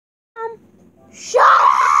Shut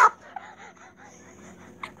up!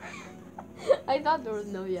 I thought there was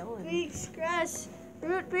no yelling. Weeks, grass,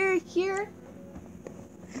 root beer here.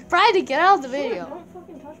 Friday, get out of the video. Don't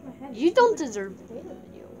fucking touch my head. You don't deserve to be in the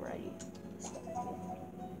video, Friday.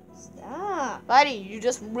 Stop. Friday, you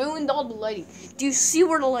just ruined all the lighting. Do you see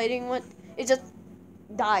where the lighting went? It just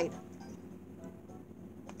died.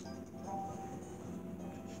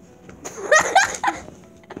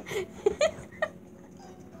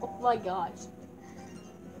 Oh my gosh.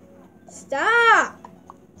 Stop.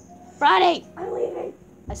 Friday, I'm leaving.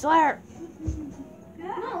 I swear.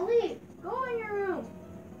 No, leave. Go in your room.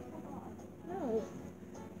 No.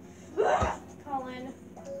 Colin,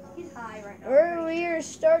 he's high right now. We are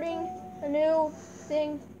starting a new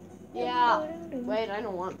thing. Yeah. Wait, I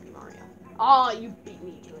don't want to be Mario. Oh, you beat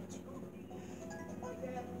me to it.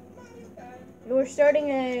 We're starting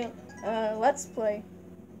a let's play.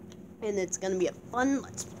 And it's gonna be a fun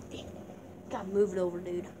let's play. Gotta move it over,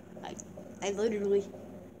 dude. I literally.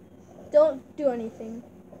 Don't do anything.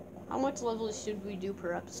 How much levels should we do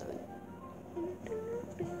per episode?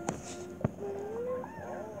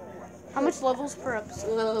 How much levels per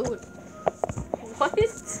episode? What? I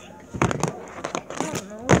don't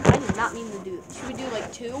know. I did not mean to do it. Should we do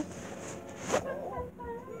like 2?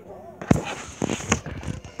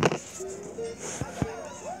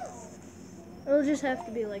 It'll just have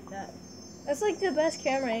to be like that. That's like the best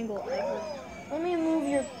camera angle ever. Let me move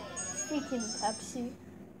your freaking Pepsi.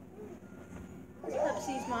 This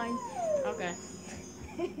Pepsi's mine. Okay.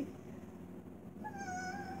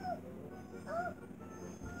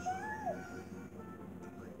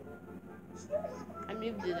 I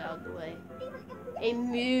moved it out of the way. I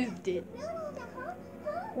moved it.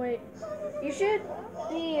 Wait, you should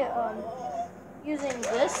be using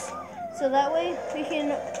this, so that way we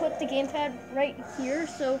can put the gamepad right here,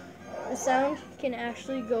 so the sound can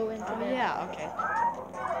actually go into Oh it. yeah, okay.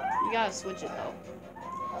 You gotta switch it though.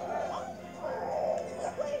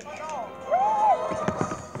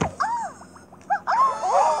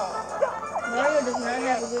 Mario does not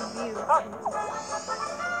have a good view.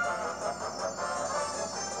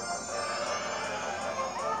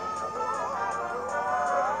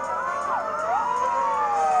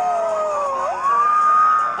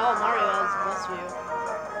 Oh, Mario has the best view.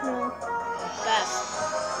 No. Best.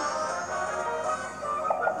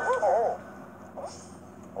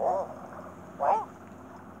 What? What?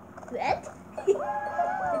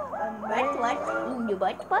 You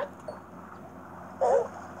what?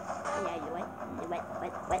 Yeah, you what?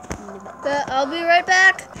 I'll be right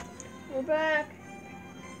back. We're back.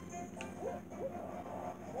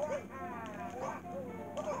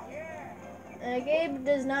 Gabe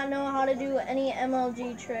does not know how to do any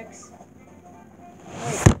MLG tricks.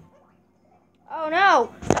 Wait. Oh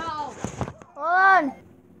no! No! Hold on.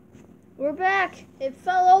 We're back. It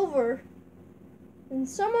fell over. And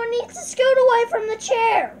someone needs to scoot away from the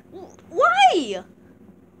chair. Why?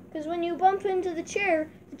 Because when you bump into the chair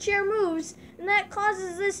moves, and that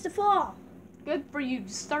causes this to fall. Good for you to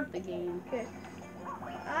start the game. Okay.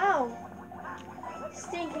 Ow.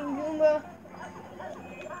 Stinking Goomba.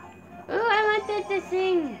 Oh, I wanted to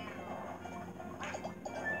sing.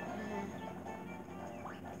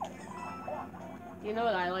 You know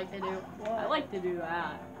what I like to do? What? I like to do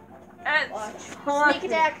that. It's Watch. fun. Sneak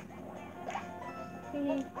attack.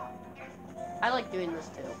 I like doing this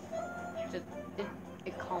too. Just,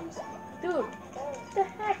 it calms me. Dude, what the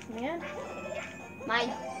heck, man?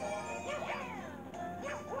 Mine.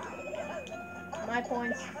 My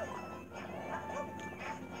points.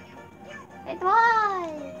 It's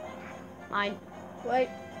mine. Mine. Wait.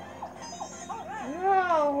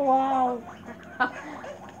 No, wow.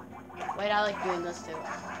 Wait, I like doing this too.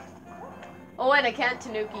 Oh wait, I can't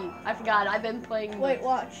Tanuki. I forgot. I've been playing. Wait,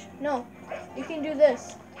 watch. No, you can do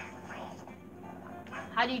this.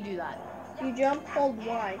 How do you do that? You jump, hold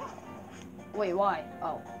Y. Wait, why?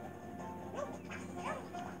 Oh.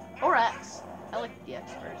 Or X. I like the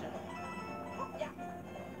X version.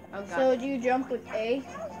 Oh god. So do you jump with A?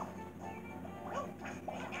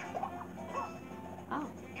 Oh.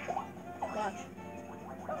 Watch.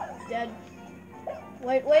 Dead.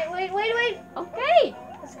 Wait. Okay.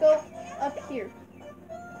 Let's go up here.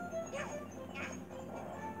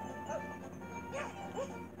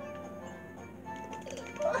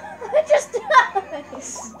 I just died.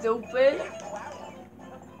 Stupid.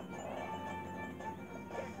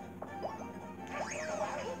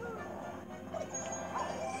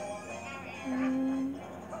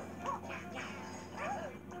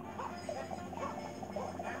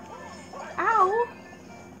 Ow.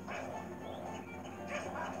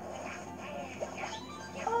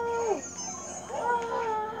 Oh.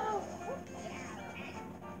 Oh.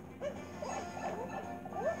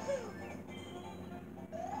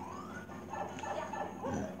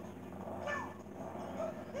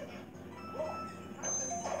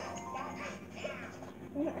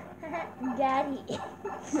 Daddy.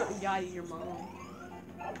 Got your mom.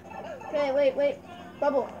 Okay, wait.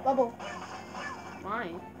 Bubble.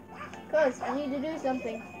 Why? Cause I need to do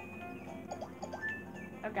something.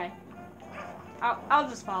 Okay. I'll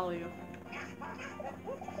just follow you.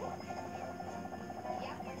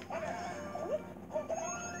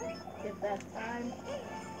 Get that time.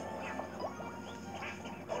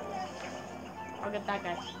 I'll get that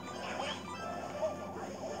guy.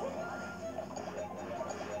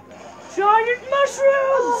 Giant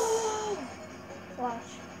mushrooms! Watch.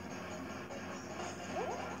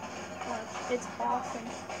 It's awesome.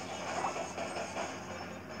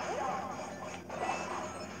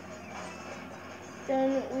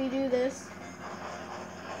 Then we do this.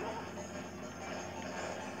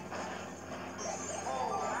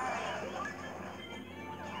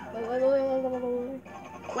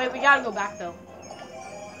 Wait, we gotta go back though.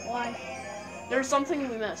 Why? There's something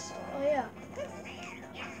we missed. Oh yeah.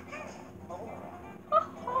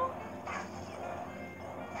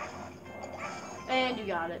 And you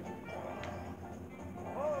got it.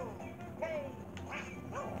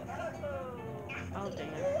 Oh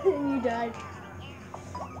dang it. You died.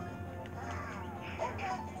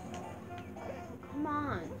 Come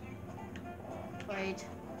on. Wait.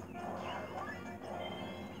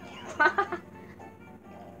 I'm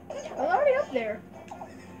already up there.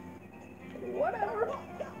 Whatever.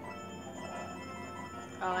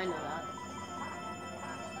 Oh, I know that.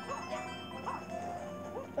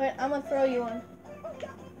 Wait, I'm gonna throw you one.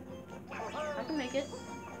 I can make it.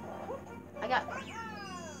 I got.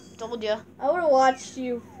 Told ya. I would have watched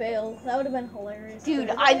you fail. That would have been hilarious. Dude,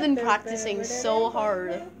 I've been practicing so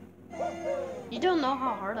hard. You don't know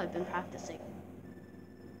how hard I've been practicing.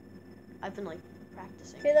 I've been like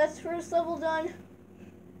practicing. Okay, that's first level done.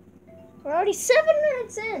 We're already 7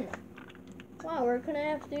 minutes in. Wow, we're gonna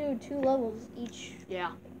have to do 2 levels each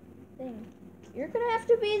Yeah. thing. You're gonna have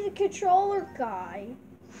to be the controller guy.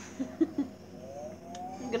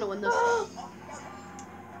 I'm gonna win this.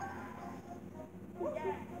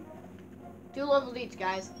 2 levels each,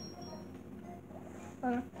 guys.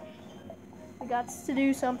 We got to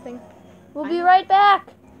do something. We'll be right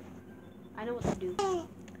back. I know what to do.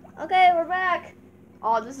 Okay, we're back.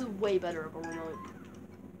 Oh, this is way better of a remote.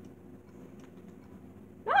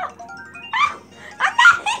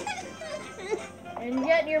 And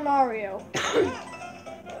get your Mario.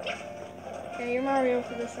 Okay, your Mario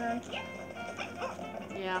for this round.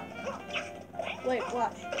 Yeah. Wait,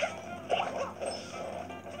 watch.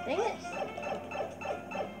 Dang it.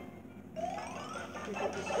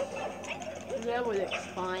 That was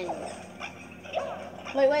fine.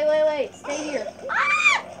 Wait. Stay here.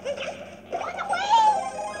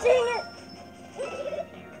 Dang it.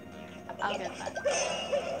 I'll get that.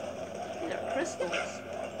 These are crystals.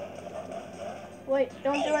 Wait,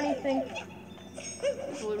 don't do anything.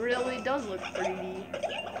 This really does look pretty.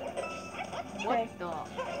 What Okay. the?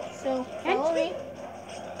 So, follow me.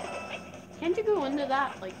 Can't you go into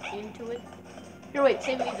that, like, into it? Here, wait,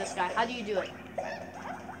 save me this guy. How do you do it?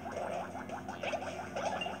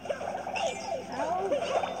 How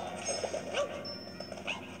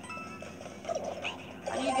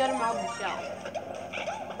do you get him out of the shell?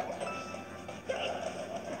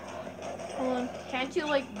 Hold on. Can't you,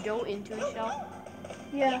 like, go into a shell?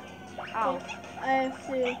 Yeah, Ow. I have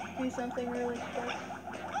to do something really quick.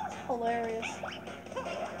 It's hilarious.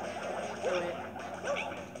 Here, wait.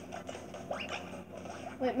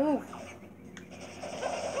 Wait, move.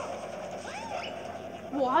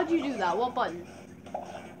 Well, how'd you do that? What button?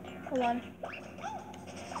 Hold on.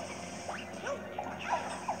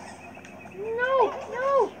 No!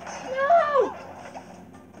 No.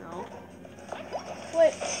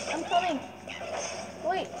 Wait, I'm coming.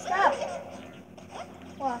 Wait, stop.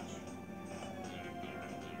 Watch.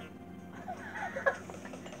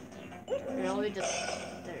 Here, let me just...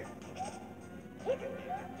 There.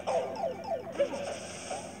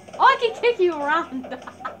 Oh, I can kick you around! Oh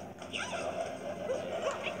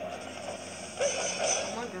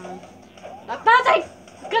my god. That bad thing!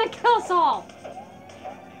 Gonna kill us all!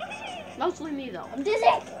 Mostly me, though. I'm dizzy.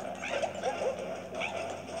 No,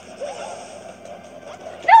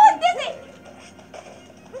 I'm dizzy!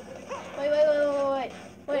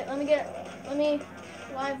 Wait, let me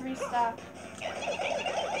live restock.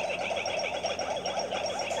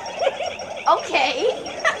 Okay.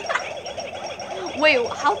 Wait,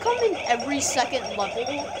 how come in every second level,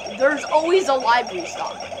 there's always a live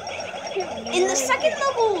restock? In the second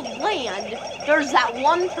level land, there's that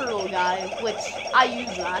one turtle guy, which I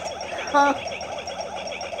use that. Huh.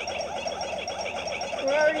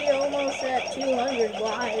 We're already almost at 200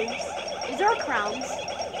 lives. Is there crowns?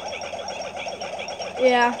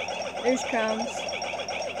 Yeah. There's crowns.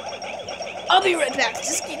 I'll be right back.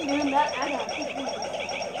 Just keep doing that.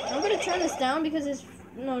 I'm gonna turn this down because it's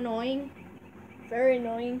annoying. Very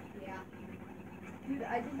annoying. Yeah. Dude,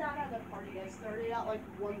 I did that at a party. I started out like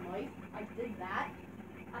one life. I did that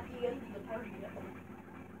at the end of the party.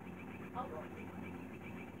 Oh,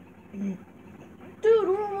 well. Dude,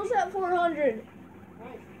 we're almost at 400.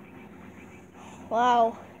 Nice.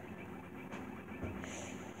 Wow.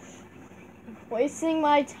 Wasting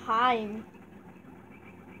my time.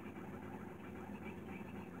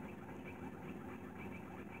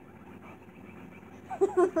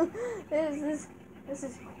 This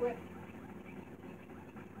is quick.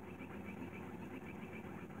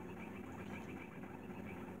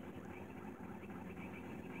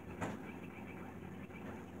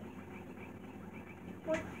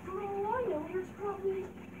 Like, for all I know, there's probably,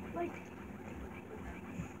 like,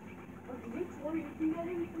 a glitch where you can get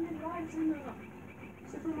infinite lives in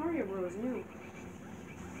Super Mario Bros. New.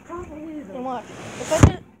 Probably is. And watch. If I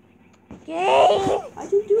just... Game! I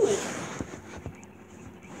can do it.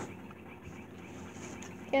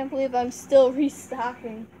 Can't believe I'm still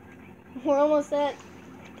restocking. We're almost at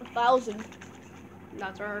 1,000.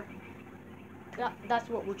 That's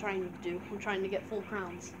what we're trying to do. We're trying to get full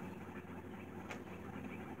crowns.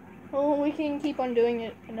 Well, we can keep on doing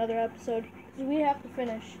it another episode. 'Cause we have to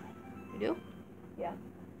finish. We do? Yeah.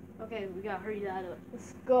 Okay, we gotta hurry that up.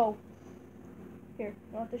 Let's go. Here,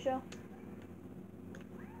 you want the shell?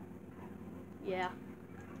 Yeah.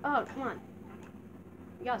 Oh, come on.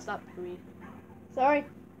 You gotta stop for me. Sorry.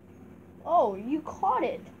 Oh, you caught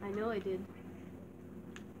it. I know I did.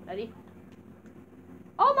 Ready?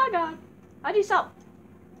 Oh my god! How'd you stop?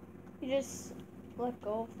 You just let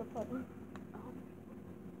go of the button.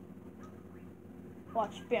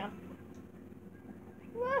 Watch, bam.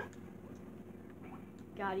 Ah.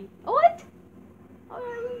 Got it. Oh, what? Oh, I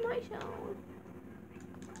lose my shell.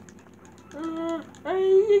 I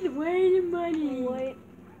need way the money. Wait.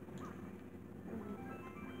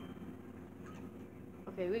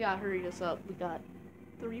 Okay, we gotta hurry this up. We got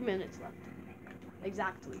 3 minutes left.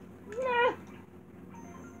 Exactly. Nah.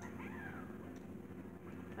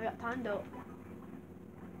 I got time to...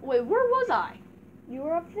 Wait, where was I? You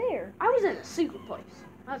were up there. I was in a secret place.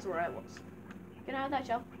 That's where I was. Can I have that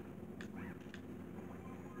shell?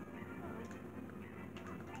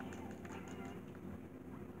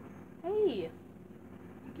 Hey,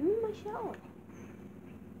 give me my shell.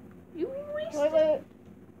 You wasted. Wait.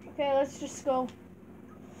 Okay, let's just go.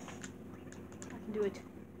 I can do it.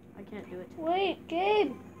 I can't do it. Wait,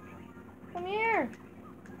 Gabe. Come here.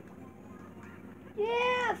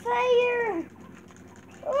 Yeah, fire.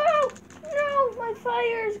 Oh, no, my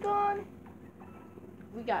fire's gone.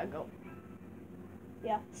 We gotta go.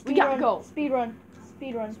 Yeah. We gotta go. Speed run.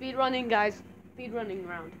 Speed run. Speed running, guys. Speed running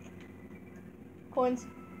round. Coins.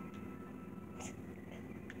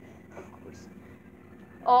 Of course.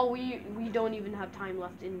 Oh, we don't even have time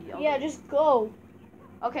left in the other. Yeah, just go.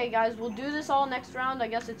 Okay, guys, we'll do this all next round. I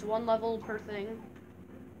guess it's 1 level per thing.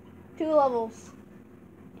 2 levels.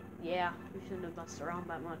 Yeah, we shouldn't have messed around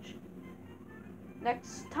that much.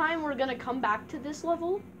 Next time, we're gonna come back to this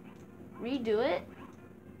level, redo it.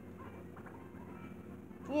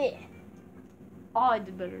 Yeah. Oh, I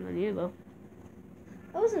did better than you, though.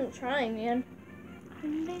 I wasn't trying, man.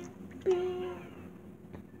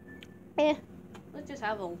 Eh. Let's just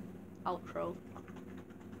have an outro.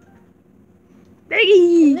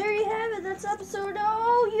 And there you have it. That's episode.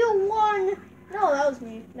 Oh, you won. No, that was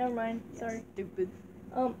me. Never mind. Sorry. Stupid.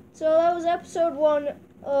 So that was episode 1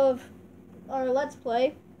 of our Let's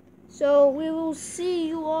Play. So we will see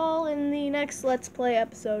you all in the next Let's Play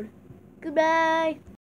episode. Goodbye.